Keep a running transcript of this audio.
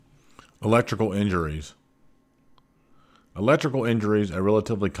Electrical injuries. Electrical injuries, a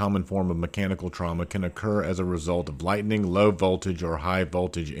relatively common form of mechanical trauma, can occur as a result of lightning, low voltage, or high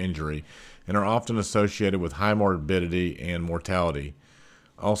voltage injury, and are often associated with high morbidity and mortality.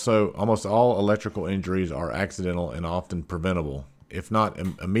 Also, almost all electrical injuries are accidental and often preventable. If not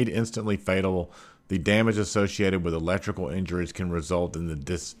instantly fatal, the damage associated with electrical injuries can result in the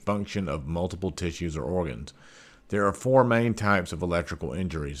dysfunction of multiple tissues or organs. There are four main types of electrical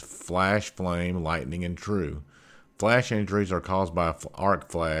injuries: flash, flame, lightning, and true. Flash injuries are caused by arc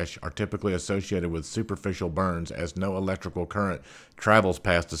flash, are typically associated with superficial burns as no electrical current travels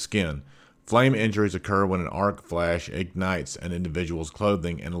past the skin. Flame injuries occur when an arc flash ignites an individual's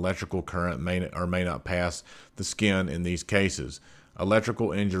clothing and electrical current may or may not pass the skin in these cases.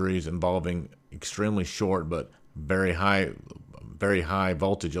 Electrical injuries involving extremely short but very high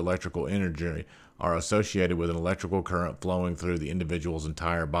voltage electrical energy are associated with an electrical current flowing through the individual's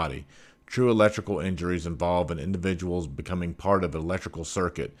entire body. True electrical injuries involve an individual's becoming part of an electrical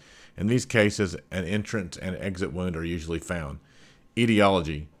circuit. In these cases, an entrance and exit wound are usually found.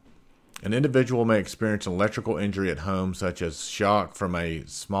 Etiology. An individual may experience an electrical injury at home, such as shock from a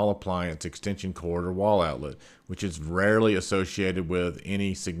small appliance, extension cord, or wall outlet, which is rarely associated with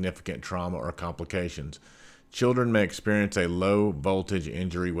any significant trauma or complications. Children may experience a low voltage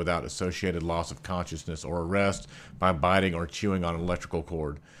injury without associated loss of consciousness or arrest by biting or chewing on an electrical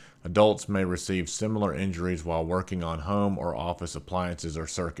cord. Adults may receive similar injuries while working on home or office appliances or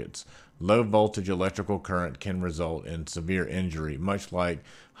circuits. Low voltage electrical current can result in severe injury, much like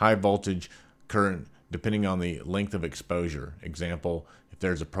high voltage current, depending on the length of exposure. Example, if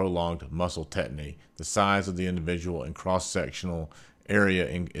there's a prolonged muscle tetany, the size of the individual and cross-sectional area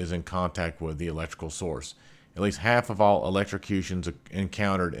is in contact with the electrical source. At least half of all electrocutions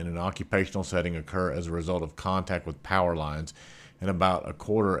encountered in an occupational setting occur as a result of contact with power lines, and about a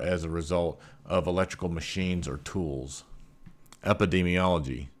quarter as a result of electrical machines or tools.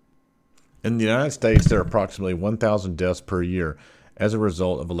 Epidemiology. In the United States, there are approximately 1,000 deaths per year as a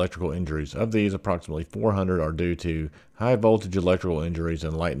result of electrical injuries. Of these, approximately 400 are due to high voltage electrical injuries,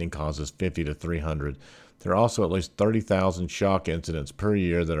 and lightning causes 50 to 300. There are also at least 30,000 shock incidents per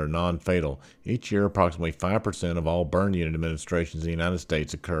year that are non-fatal. Each year, approximately 5% of all burn unit administrations in the United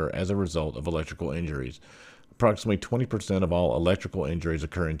States occur as a result of electrical injuries. Approximately 20% of all electrical injuries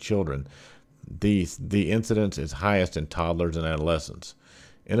occur in children. The incidence is highest in toddlers and adolescents.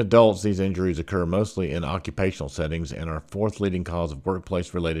 In adults, these injuries occur mostly in occupational settings and are fourth leading cause of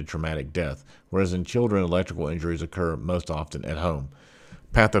workplace-related traumatic death, whereas in children, electrical injuries occur most often at home.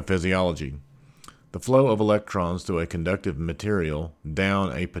 Pathophysiology. The flow of electrons through a conductive material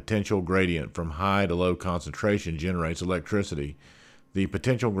down a potential gradient from high to low concentration generates electricity. The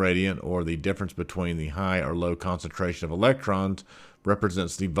potential gradient, or the difference between the high or low concentration of electrons,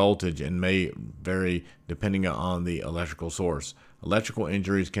 represents the voltage and may vary depending on the electrical source. Electrical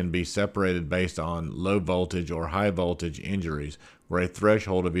injuries can be separated based on low voltage or high voltage injuries, where a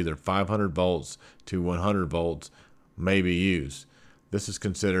threshold of either 500 volts to 100 volts may be used. This is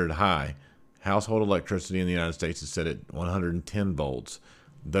considered high. Household electricity in the United States is set at 110 volts,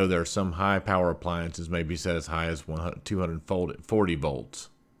 though there are some high-power appliances may be set as high as 240 volts.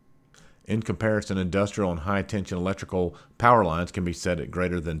 In comparison, industrial and high-tension electrical power lines can be set at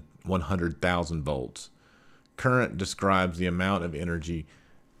greater than 100,000 volts. Current describes the amount of energy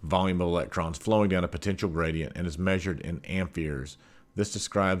volume of electrons flowing down a potential gradient and is measured in amperes. This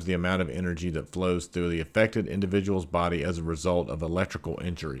describes the amount of energy that flows through the affected individual's body as a result of electrical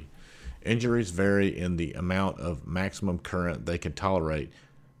injury. Injuries vary in the amount of maximum current they can tolerate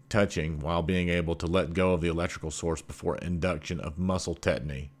touching while being able to let go of the electrical source before induction of muscle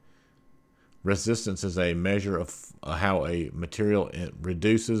tetany. Resistance is a measure of how a material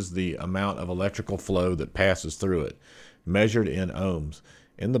reduces the amount of electrical flow that passes through it, measured in ohms.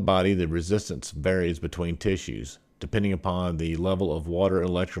 In the body, the resistance varies between tissues, depending upon the level of water and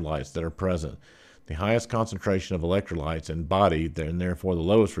electrolytes that are present. The highest concentration of electrolytes in body, and therefore the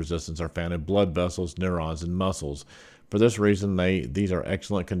lowest resistance, are found in blood vessels, neurons, and muscles. For this reason, these are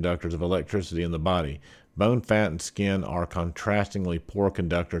excellent conductors of electricity in the body. Bone, fat, and skin are contrastingly poor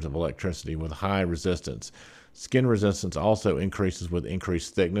conductors of electricity with high resistance. Skin resistance also increases with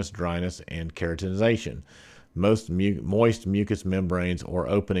increased thickness, dryness, and keratinization. Most moist mucous membranes or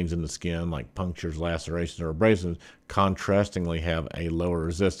openings in the skin, like punctures, lacerations, or abrasions, contrastingly have a lower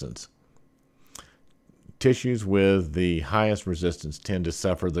resistance. Tissues with the highest resistance tend to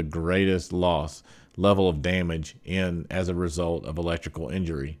suffer the greatest level of damage as a result of electrical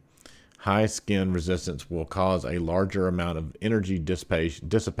injury. High skin resistance will cause a larger amount of energy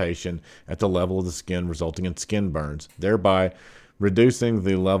dissipation at the level of the skin, resulting in skin burns, thereby reducing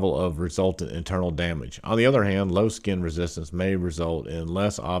the level of resultant internal damage. On the other hand, low skin resistance may result in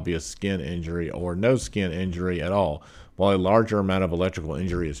less obvious skin injury or no skin injury at all, while a larger amount of electrical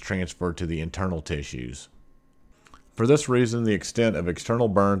injury is transferred to the internal tissues. For this reason, the extent of external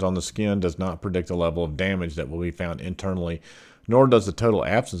burns on the skin does not predict the level of damage that will be found internally, nor does the total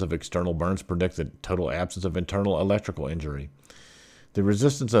absence of external burns predict the total absence of internal electrical injury. The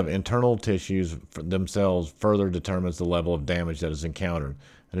resistance of internal tissues themselves further determines the level of damage that is encountered.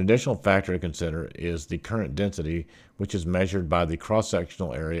 An additional factor to consider is the current density, which is measured by the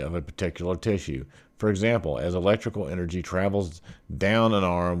cross-sectional area of a particular tissue. For example, as electrical energy travels down an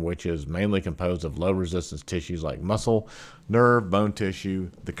arm, which is mainly composed of low-resistance tissues like muscle, nerve, bone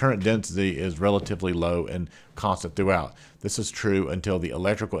tissue, the current density is relatively low and constant throughout. This is true until the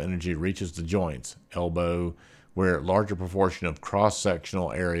electrical energy reaches the joints, elbow, where a larger proportion of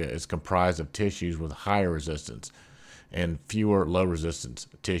cross-sectional area is comprised of tissues with higher resistance and fewer low-resistance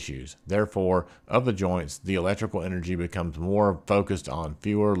tissues. Therefore, of the joints, the electrical energy becomes more focused on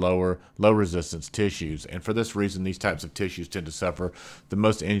fewer low-resistance tissues, and for this reason, these types of tissues tend to suffer the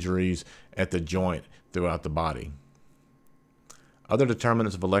most injuries at the joint throughout the body. Other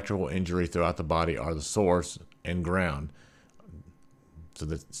determinants of electrical injury throughout the body are the source and ground. So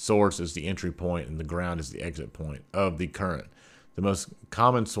the source is the entry point and the ground is the exit point of the current. The most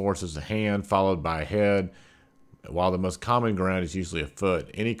common source is the hand, followed by head, while the most common ground is usually a foot.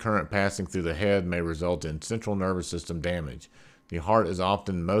 Any current passing through the head may result in central nervous system damage. The heart is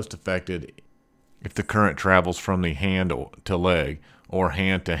often most affected if the current travels from the hand to leg or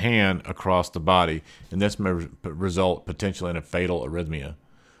hand to hand across the body, and this may result potentially in a fatal arrhythmia.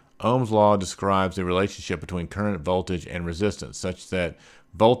 Ohm's law describes the relationship between current, voltage, and resistance, such that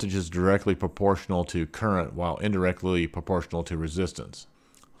voltage is directly proportional to current while indirectly proportional to resistance.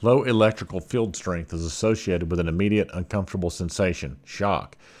 Low electrical field strength is associated with an immediate uncomfortable sensation,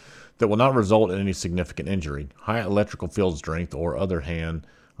 shock, that will not result in any significant injury. High electrical field strength, on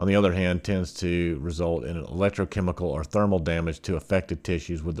the other hand, tends to result in electrochemical or thermal damage to affected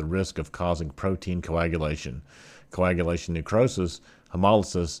tissues with the risk of causing protein coagulation, necrosis,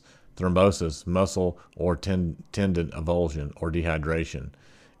 hemolysis, thrombosis, muscle or tendon avulsion, or dehydration.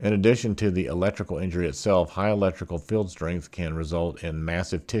 In addition to the electrical injury itself, high electrical field strength can result in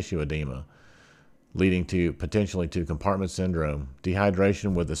massive tissue edema, leading potentially to compartment syndrome.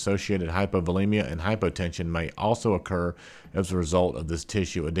 Dehydration with associated hypovolemia and hypotension may also occur as a result of this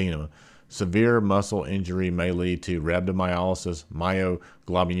tissue edema. Severe muscle injury may lead to rhabdomyolysis,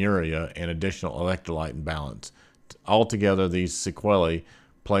 myoglobinuria, and additional electrolyte imbalance. Altogether, these sequelae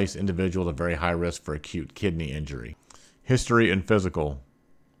place individuals at very high risk for acute kidney injury. History and physical.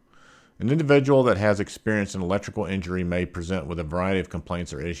 An individual that has experienced an electrical injury may present with a variety of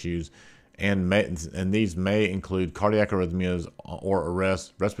complaints or issues, and these may include cardiac arrhythmias or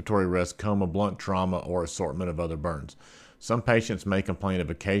arrest, respiratory arrest, coma, blunt trauma, or assortment of other burns. Some patients may complain of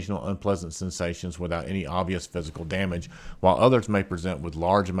occasional unpleasant sensations without any obvious physical damage, while others may present with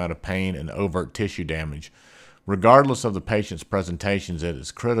large amount of pain and overt tissue damage. Regardless of the patient's presentations, it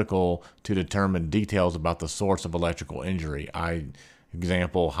is critical to determine details about the source of electrical injury,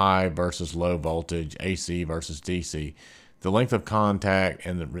 example, high versus low voltage, AC versus DC, the length of contact,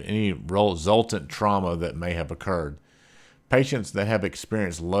 and any resultant trauma that may have occurred. Patients that have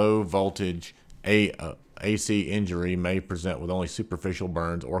experienced low voltage AC injury may present with only superficial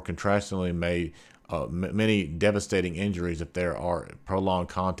burns, or contrastingly many devastating injuries if there are prolonged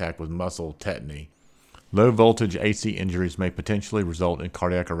contact with muscle tetany. Low voltage AC injuries may potentially result in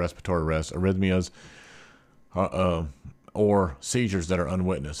cardiac or respiratory arrest, arrhythmias, or seizures that are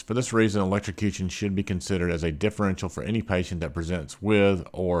unwitnessed. For this reason, electrocution should be considered as a differential for any patient that presents with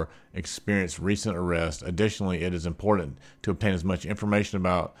or experienced recent arrest. Additionally, it is important to obtain as much information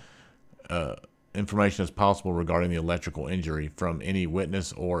as possible regarding the electrical injury from any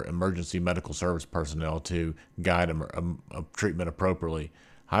witness or emergency medical service personnel to guide a treatment appropriately.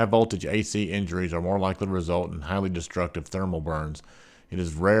 High voltage AC injuries are more likely to result in highly destructive thermal burns. It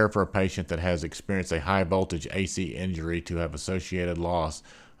is rare for a patient that has experienced a high voltage AC injury to have associated loss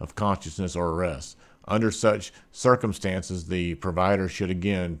of consciousness or arrest. Under such circumstances, the provider should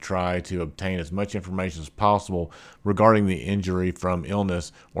again try to obtain as much information as possible regarding the injury from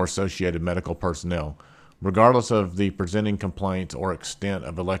illness or associated medical personnel. Regardless of the presenting complaints or extent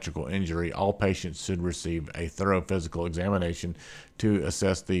of electrical injury, all patients should receive a thorough physical examination to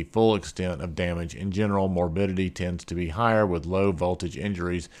assess the full extent of damage. In general, morbidity tends to be higher with low voltage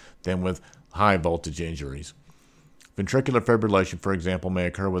injuries than with high voltage injuries. Ventricular fibrillation, for example, may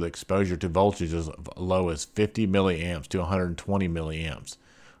occur with exposure to voltages as low as 50 milliamps to 120 milliamps.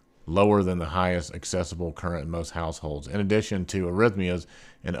 lower than the highest accessible current in most households. In addition to arrhythmias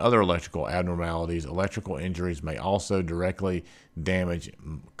and other electrical abnormalities, electrical injuries may also directly damage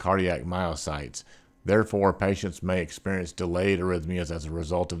cardiac myocytes. Therefore, patients may experience delayed arrhythmias as a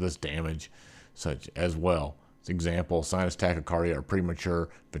result of this damage, such as well. For example, sinus tachycardia or premature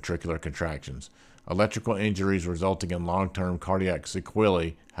ventricular contractions. Electrical injuries resulting in long-term cardiac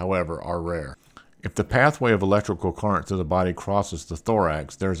sequelae, however, are rare. If the pathway of electrical current through the body crosses the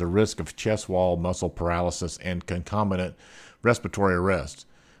thorax, there is a risk of chest wall muscle paralysis and concomitant respiratory arrest.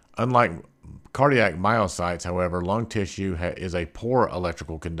 Unlike cardiac myocytes, however, lung tissue is a poor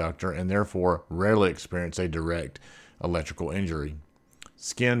electrical conductor and therefore rarely experience a direct electrical injury.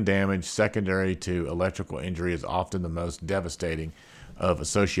 Skin damage secondary to electrical injury is often the most devastating of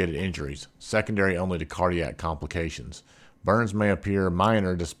associated injuries, secondary only to cardiac complications. Burns may appear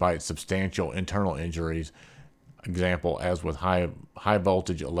minor despite substantial internal injuries, example as with high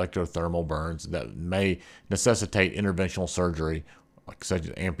voltage electrothermal burns that may necessitate interventional surgery such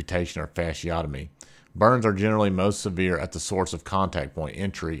as amputation or fasciotomy. Burns are generally most severe at the source of contact point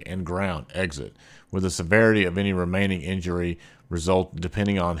entry and ground exit, with the severity of any remaining injury result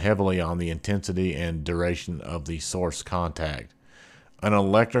depending heavily on the intensity and duration of the source contact. An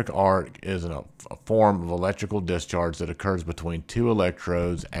electric arc is a form of electrical discharge that occurs between two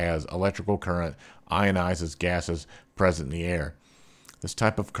electrodes as electrical current ionizes gases present in the air. This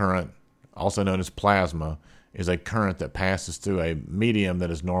type of current, also known as plasma, is a current that passes through a medium that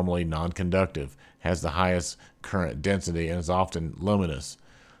is normally non-conductive, has the highest current density, and is often luminous.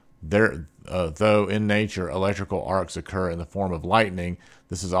 Though in nature electrical arcs occur in the form of lightning,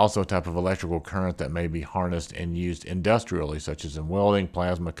 this is also a type of electrical current that may be harnessed and used industrially, such as in welding,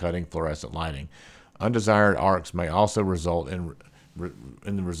 plasma cutting, fluorescent lighting. Undesired arcs may also result in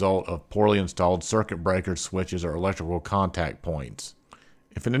the result of poorly installed circuit breakers, switches, or electrical contact points.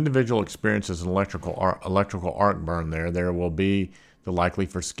 If an individual experiences an electrical arc burn there will be the likely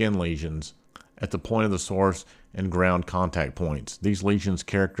for skin lesions at the point of the source and ground contact points. These lesions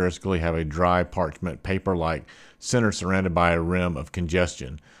characteristically have a dry parchment paper-like center surrounded by a rim of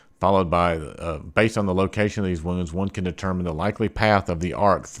congestion. Followed by, based on the location of these wounds, one can determine the likely path of the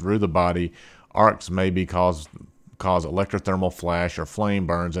arc through the body. Arcs may cause electrothermal flash or flame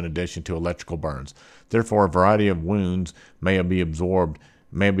burns in addition to electrical burns. Therefore, a variety of wounds may be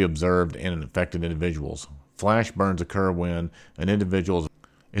observed in affected individuals. Flash burns occur when an individual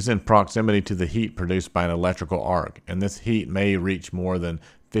is in proximity to the heat produced by an electrical arc, and this heat may reach more than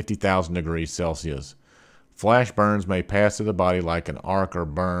 50,000 degrees Celsius. Flash burns may pass through the body like an arc or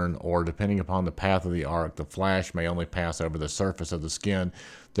burn, or depending upon the path of the arc, the flash may only pass over the surface of the skin,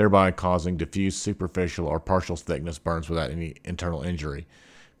 thereby causing diffuse superficial or partial thickness burns without any internal injury.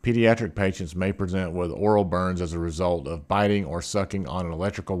 Pediatric patients may present with oral burns as a result of biting or sucking on an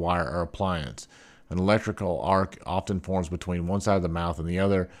electrical wire or appliance. An electrical arc often forms between one side of the mouth and the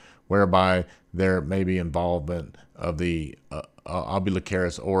other, whereby there may be involvement of the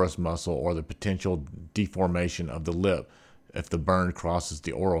orbicularis oris muscle or the potential deformation of the lip if the burn crosses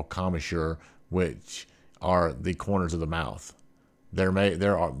the oral commissure, which are the corners of the mouth. There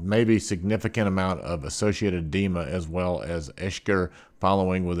may be significant amount of associated edema as well as eschar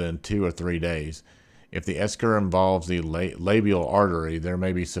following within 2 or 3 days. If the eschar involves the labial artery, there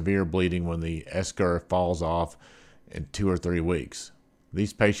may be severe bleeding when the eschar falls off in 2 or 3 weeks.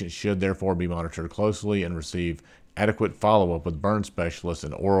 These patients should therefore be monitored closely and receive adequate follow-up with burn specialists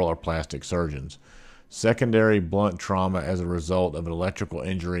and oral or plastic surgeons. Secondary blunt trauma as a result of an electrical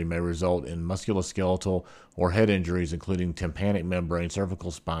injury may result in musculoskeletal or head injuries, including tympanic membrane,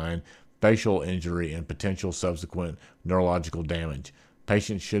 cervical spine, facial injury, and potential subsequent neurological damage.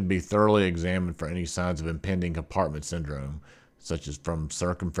 Patients should be thoroughly examined for any signs of impending compartment syndrome, such as from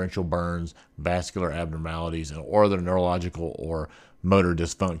circumferential burns, vascular abnormalities, or other neurological or motor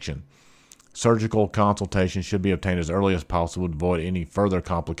dysfunction. Surgical consultation should be obtained as early as possible to avoid any further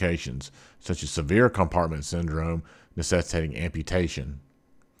complications, such as severe compartment syndrome necessitating amputation.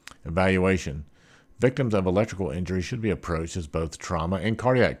 Evaluation. Victims of electrical injury should be approached as both trauma and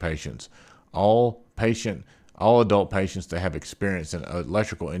cardiac patients. All adult patients that have experienced an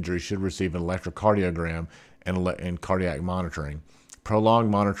electrical injury should receive an electrocardiogram and cardiac monitoring. Prolonged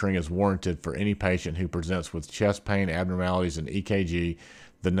monitoring is warranted for any patient who presents with chest pain, abnormalities in EKG,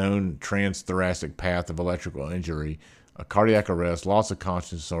 the known transthoracic path of electrical injury, a cardiac arrest, loss of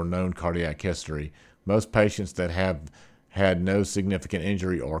consciousness, or known cardiac history. Most patients that have had no significant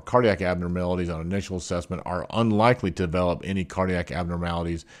injury or cardiac abnormalities on initial assessment are unlikely to develop any cardiac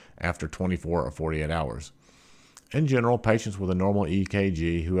abnormalities after 24 or 48 hours. In general, patients with a normal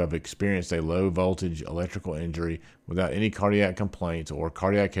EKG who have experienced a low voltage electrical injury without any cardiac complaints or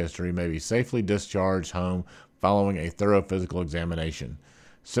cardiac history may be safely discharged home following a thorough physical examination.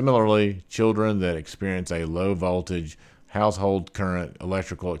 Similarly, children that experience a low voltage household current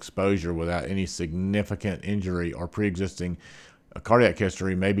electrical exposure without any significant injury or pre-existing cardiac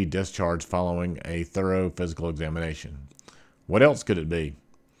history may be discharged following a thorough physical examination. What else could it be?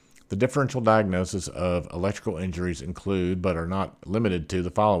 The differential diagnosis of electrical injuries include, but are not limited to,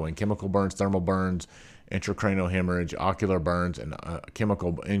 the following: chemical burns, thermal burns, intracranial hemorrhage, ocular burns, and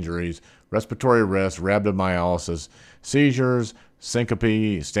chemical injuries, respiratory arrest, rhabdomyolysis, seizures,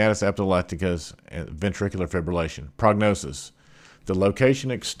 syncope, status epilepticus, and ventricular fibrillation. Prognosis: the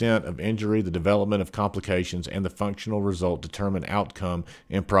location, extent of injury, the development of complications, and the functional result determine outcome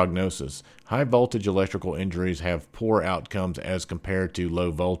and prognosis. High voltage electrical injuries have poor outcomes as compared to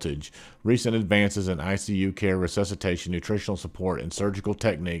low voltage. Recent advances in ICU care, resuscitation, nutritional support, and surgical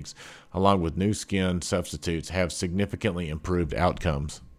techniques, along with new skin substitutes, have significantly improved outcomes.